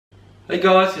Hey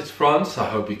guys, it's Franz. I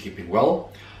hope you're keeping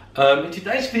well. In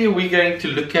today's video we're going to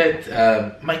look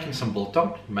at making some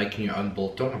biltong, making your own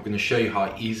biltong. I'm going to show you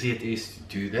how easy it is to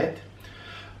do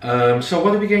that. So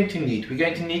what are we going to need? We're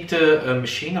going to need a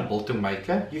machine, a biltong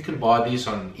maker. You can buy these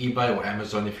on eBay or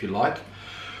Amazon if you like.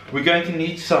 We're going to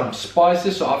need some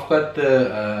spices. So I've got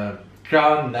the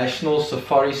Crown National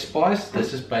Safari Spice.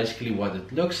 This is basically what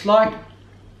it looks like.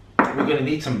 We're going to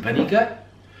need some vinegar.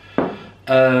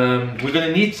 We're going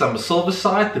to need some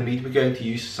Silverside. The meat we're going to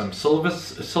use some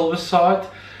Silverside,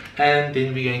 and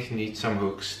then we're going to need some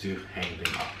hooks to hang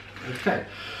them up. Okay,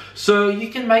 so you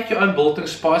can make your own biltong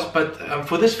spice, but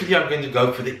for this video I'm going to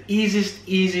go for the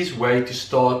easiest way to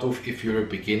start off if you're a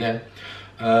beginner.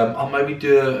 I'll maybe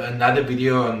do another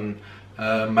video on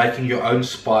making your own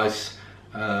spice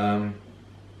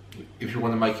if you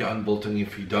want to make your own biltong,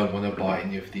 if you don't want to buy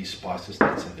any of these spices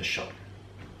that's in the shop.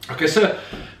 Okay, so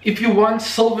if you want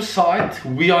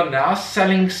Silverside, we are now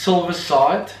selling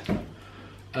Silverside.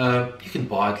 You can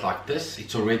buy it like this,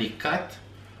 it's already cut.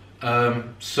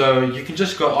 So you can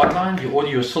just go online, you order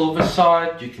your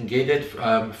Silverside, you can get it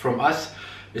from us.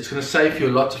 It's going to save you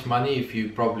a lot of money if you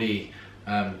probably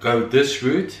go this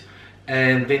route.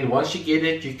 And then once you get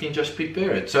it, you can just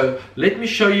prepare it. So let me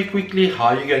show you quickly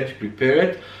how you're going to prepare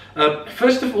it.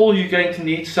 First of all, you're going to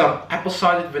need some apple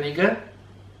cider vinegar.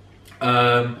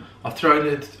 I've thrown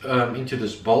it into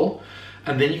this bowl,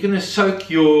 and then you're going to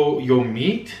soak your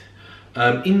meat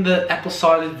in the apple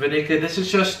cider vinegar. This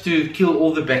is just to kill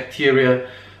all the bacteria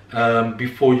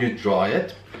before you dry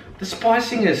it. The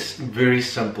spicing is very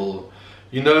simple.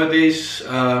 You know, there's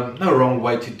no wrong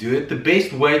way to do it. The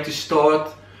best way to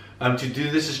start to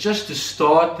do this is just to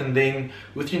start, and then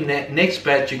with your next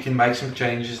batch you can make some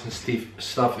changes and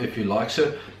stuff if you like.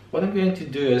 So what I'm going to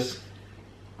do is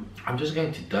I'm just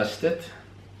going to dust it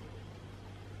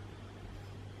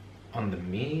on the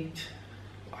meat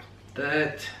like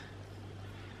that.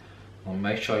 I'll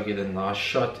make sure I get a nice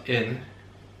shot in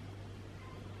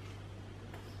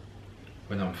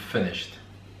when I'm finished.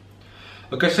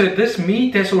 Okay, so this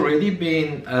meat has already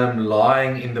been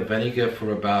lying in the vinegar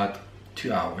for about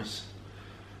 2 hours.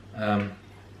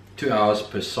 2 hours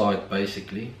per side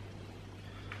basically.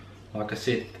 Like I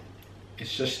said,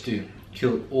 it's just to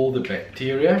kill all the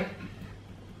bacteria.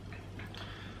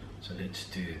 So let's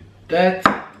do that.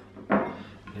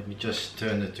 Let me just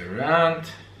turn it around.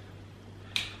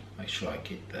 Make sure I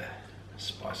get the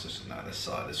spices on the other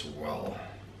side as well.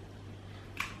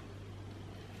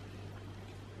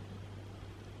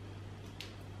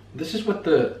 This is what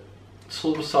the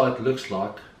Silverside looks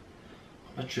like.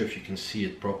 I'm not sure if you can see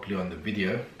it properly on the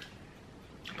video,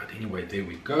 but anyway, there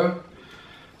we go.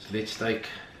 So let's take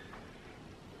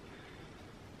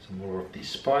some more of these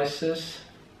spices.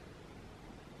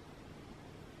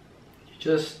 You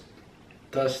just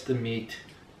dust the meat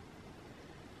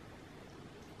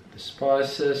with the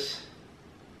spices.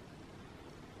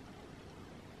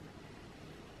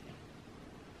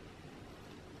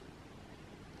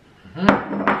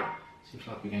 Seems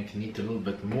like we're going to need a little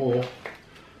bit more.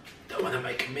 Don't want to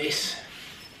make a mess.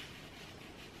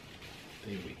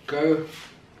 There we go.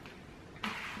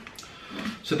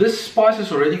 So this spice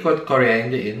has already got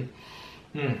coriander in.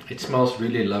 It smells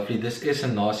really lovely. This is a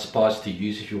nice spice to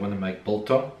use if you want to make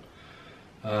biltong.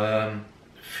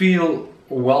 Feel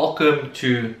welcome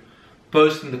to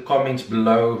post in the comments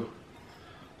below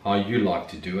how you like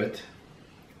to do it.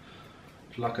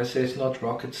 Like I said, it's not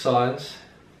rocket science.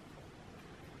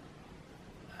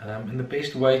 And the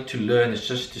best way to learn is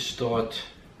just to start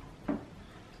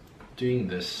doing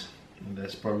this. And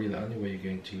that's probably the only way you're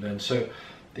going to learn. So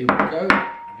there we go.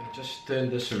 I'm going to just turn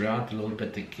this around a little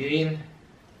bit again.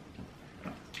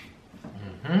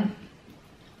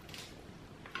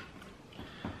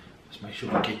 Just make sure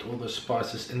we get all the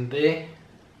spices in there.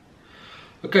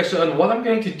 Okay, so and what I'm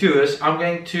going to do is I'm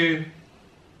going to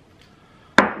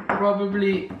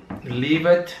probably leave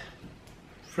it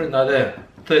for another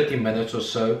 30 minutes or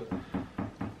so,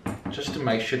 just to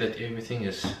make sure that everything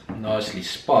is nicely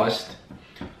spiced,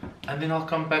 and then I'll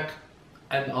come back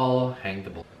and I'll hang the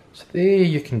biltong. So there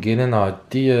you can get an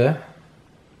idea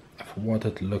of what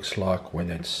it looks like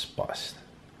when it's spiced.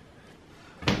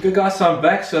 Okay guys, so I'm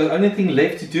back. So the only thing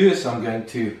left to do is I'm going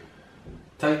to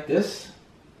take this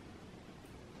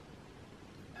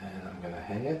and I'm going to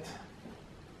hang it.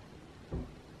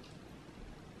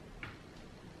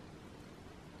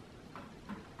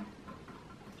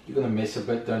 You're going to mess a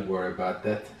bit, don't worry about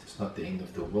that. It's not the end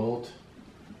of the world.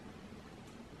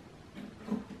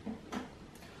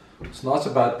 What's nice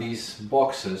about these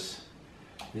boxes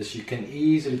is you can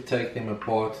easily take them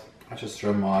apart. I just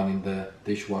throw mine in the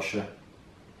dishwasher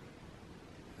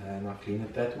and I clean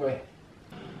it that way.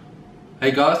 Hey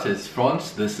guys, it's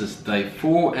Franz. This is day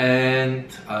 4 and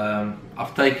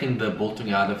I've taken the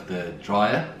biltong out of the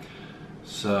dryer.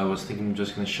 So I was thinking I'm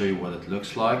just going to show you what it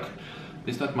looks like.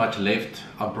 There's not much left.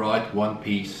 I brought one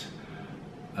piece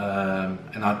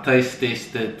and I taste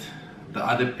tested the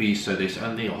other piece, so there's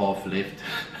only half left.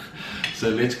 So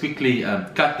let's quickly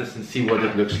cut this and see what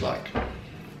it looks like.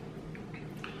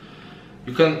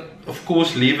 You can of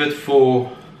course leave it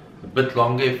for a bit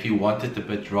longer if you want it a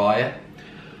bit drier.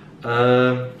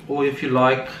 Or if you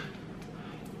like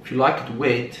it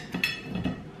wet,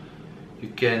 you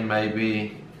can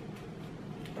maybe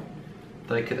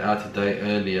take it out a day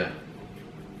earlier.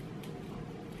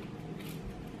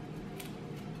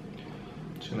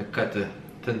 Just gonna cut a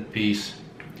thin piece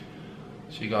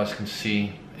so you guys can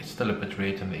see it's still a bit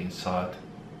red on the inside,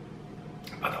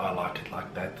 but I like it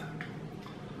like that.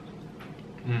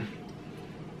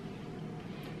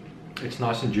 It's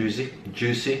nice and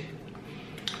juicy.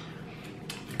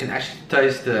 You can actually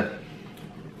taste the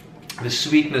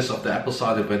sweetness of the apple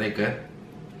cider vinegar,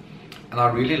 and I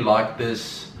really like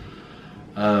this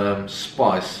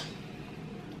spice.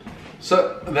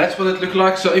 So that's what it looks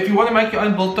like. So if you want to make your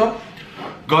own biltong,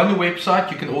 go on the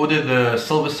website. You can order the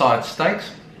Silverside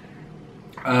steaks.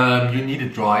 You need a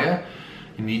dryer,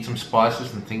 you need some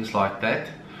spices and things like that.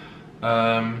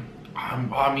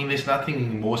 I mean, there's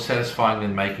nothing more satisfying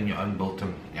than making your own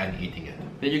biltong and eating it.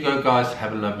 There you go guys,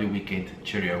 have a lovely weekend.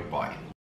 Cheerio, bye.